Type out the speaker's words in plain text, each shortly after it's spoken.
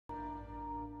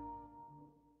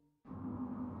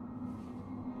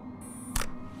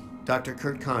Dr.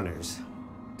 Kurt Connors.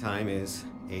 Time is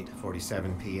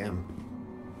 8:47 p.m.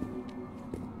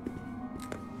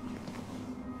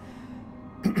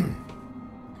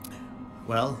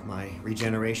 Well, my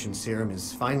regeneration serum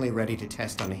is finally ready to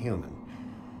test on a human.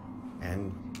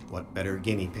 And what better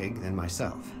guinea pig than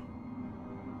myself?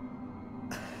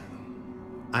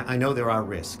 I know there are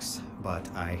risks, but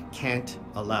I can't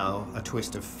allow a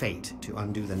twist of fate to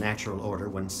undo the natural order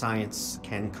when science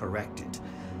can correct it.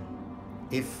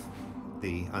 If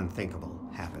the unthinkable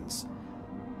happens,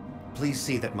 please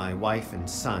see that my wife and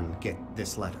son get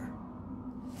this letter.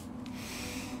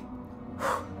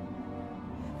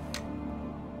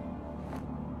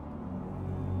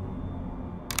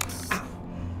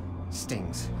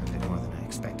 Stings a bit more than I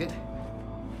expected.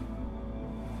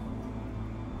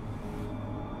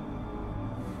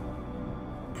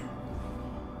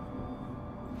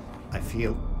 I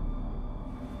feel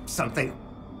something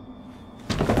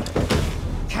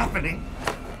happening.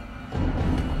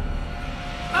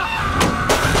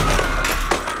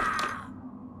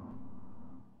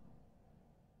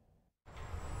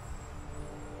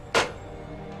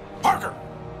 Parker!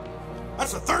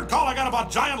 That's the third call I got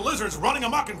about giant lizards running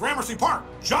amok in Gramercy Park.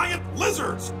 Giant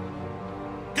lizards!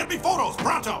 Get me photos,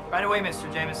 pronto! Right away,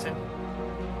 Mr. Jameson.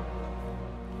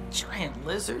 Giant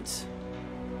lizards?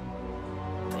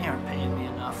 They aren't paying me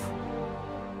enough.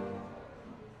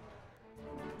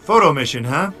 Photo mission,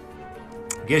 huh?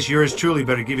 Guess yours truly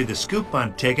better give you the scoop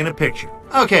on taking a picture.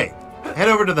 Okay, head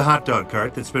over to the hot dog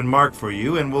cart that's been marked for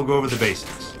you and we'll go over the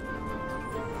basics.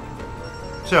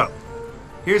 So,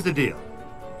 here's the deal.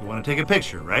 You want to take a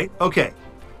picture, right? Okay,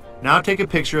 now take a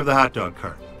picture of the hot dog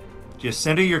cart. Just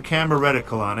center your camera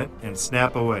reticle on it and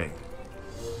snap away.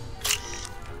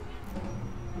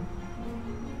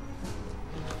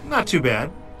 Not too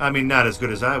bad. I mean, not as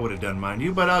good as I would have done, mind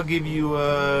you, but I'll give you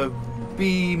a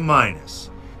B-.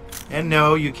 And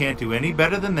no, you can't do any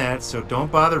better than that, so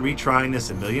don't bother retrying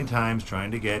this a million times trying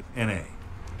to get an A.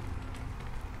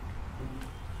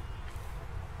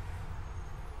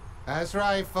 That's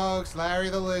right, folks.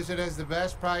 Larry the Lizard has the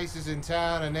best prices in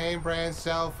town on name brand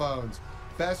cell phones.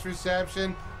 Best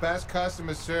reception, best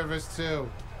customer service, too.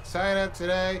 Sign up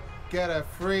today, get a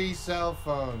free cell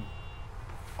phone.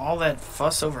 All that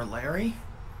fuss over Larry?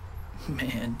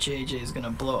 Man, JJ's gonna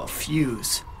blow a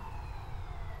fuse.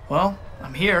 Well,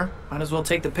 I'm here. Might as well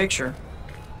take the picture.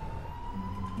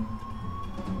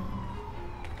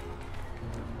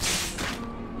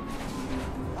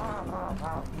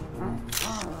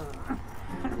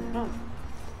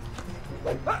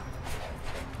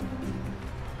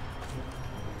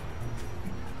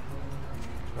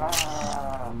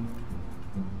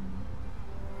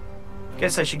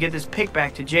 Guess I should get this pic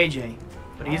back to JJ,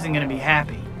 but he isn't gonna be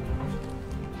happy.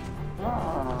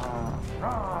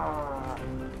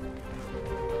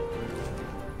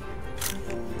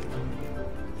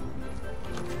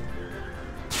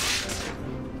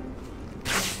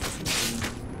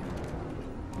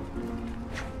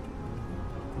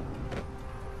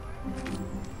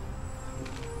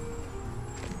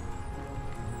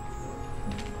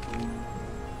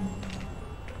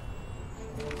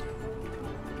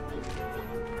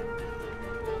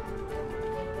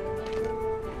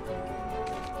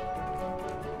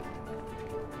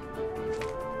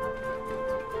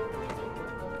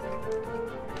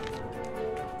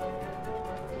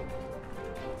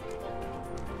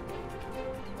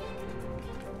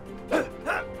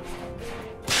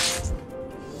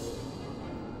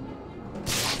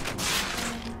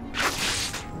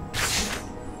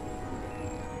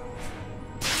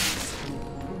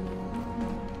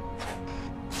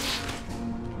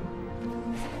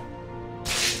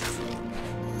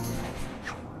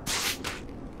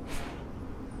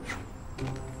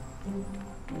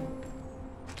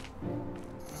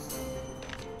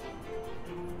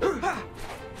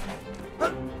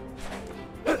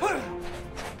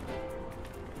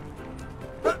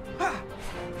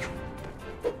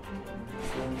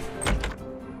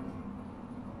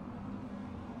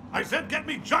 I said get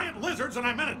me giant lizards and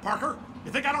I meant it, Parker.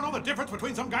 You think I don't know the difference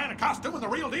between some guy in a costume and the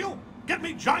real deal? Get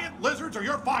me giant lizards or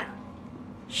you're fired.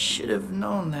 Should have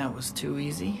known that was too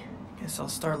easy. Guess I'll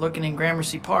start looking in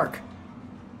Gramercy Park.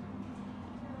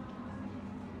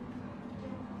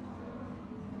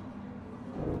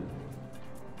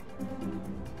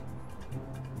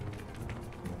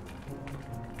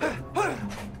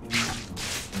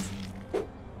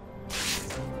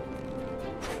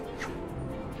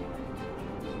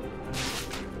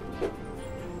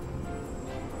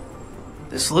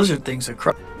 This lizard thing's a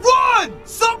Run!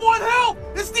 Someone help!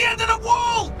 It's the end of the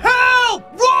world!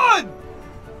 Help! Run!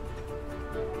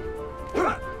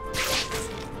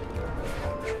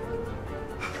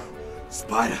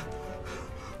 Spider.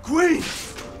 Green.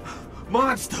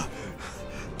 Monster.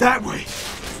 That way.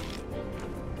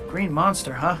 Green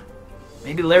monster, huh?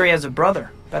 Maybe Larry has a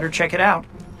brother. Better check it out.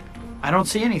 I don't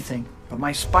see anything, but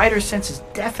my spider sense is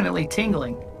definitely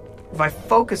tingling. If I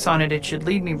focus on it, it should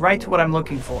lead me right to what I'm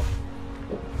looking for.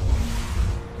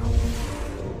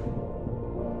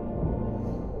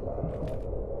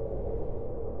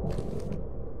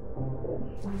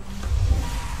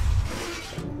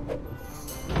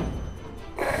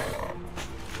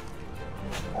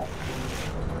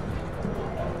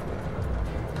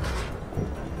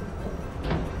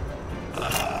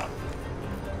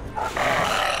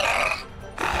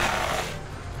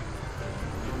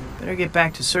 Better get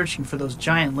back to searching for those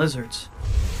giant lizards.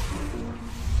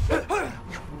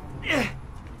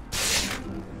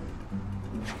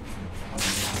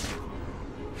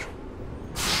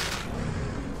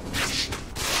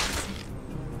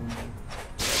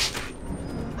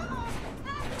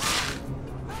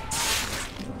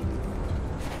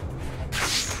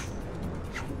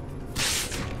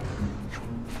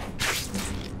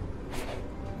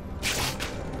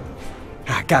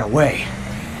 I got away.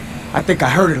 I think I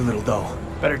heard it a little, though.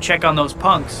 Better check on those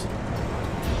punks.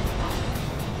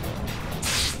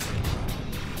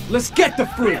 Let's get the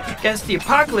freak! Guess the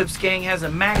Apocalypse Gang has a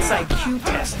max IQ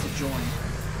test to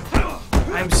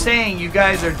join. I'm saying you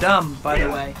guys are dumb, by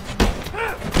the way.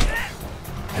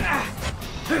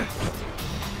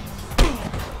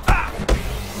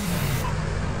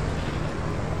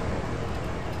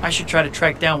 I should try to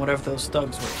track down whatever those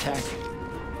thugs were attacking.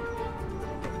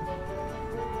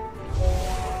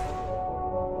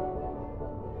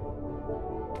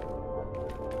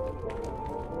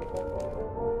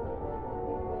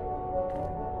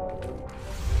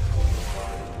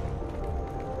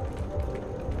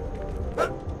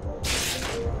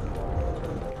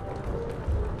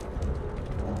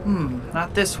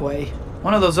 Not this way.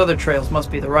 One of those other trails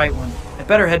must be the right one. I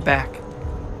better head back.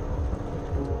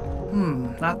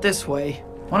 Not this way.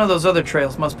 One of those other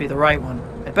trails must be the right one.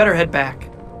 I better head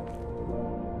back.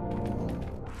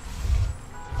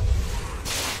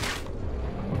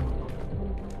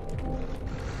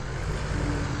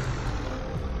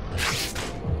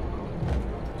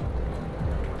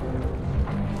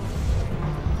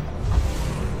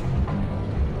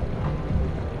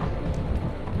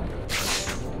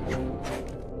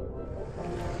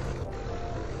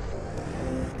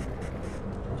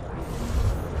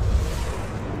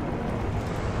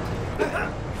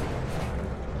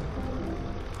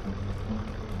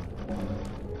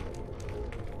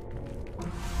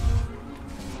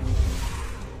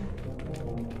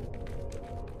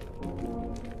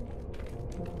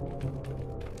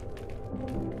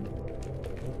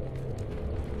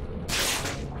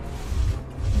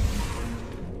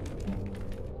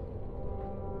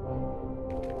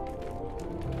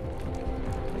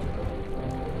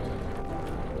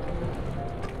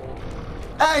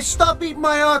 Hey, stop eating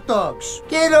my hot dogs!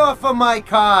 Get off of my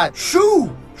cart!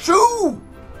 Shoo! Shoo!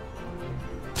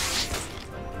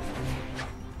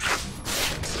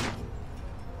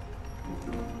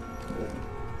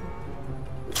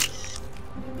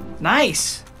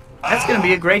 Nice! That's gonna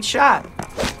be a great shot.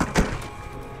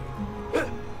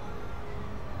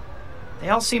 They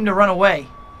all seem to run away.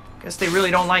 Guess they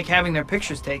really don't like having their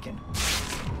pictures taken.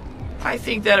 I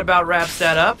think that about wraps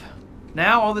that up.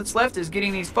 Now all that's left is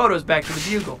getting these photos back to the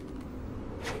Bugle.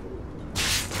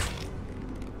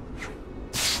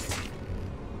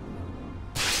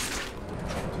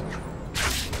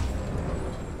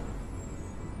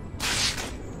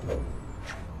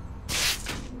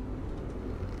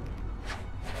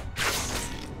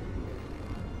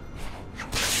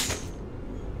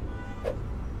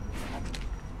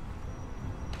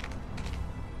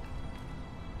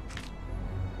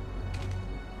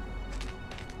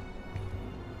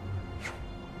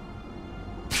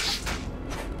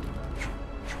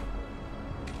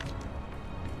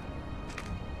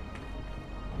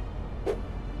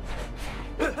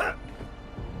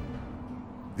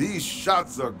 These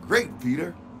shots are great,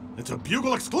 Peter. It's a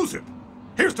Bugle exclusive.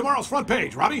 Here's tomorrow's front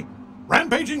page, Robbie.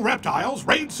 Rampaging reptiles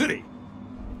raid city.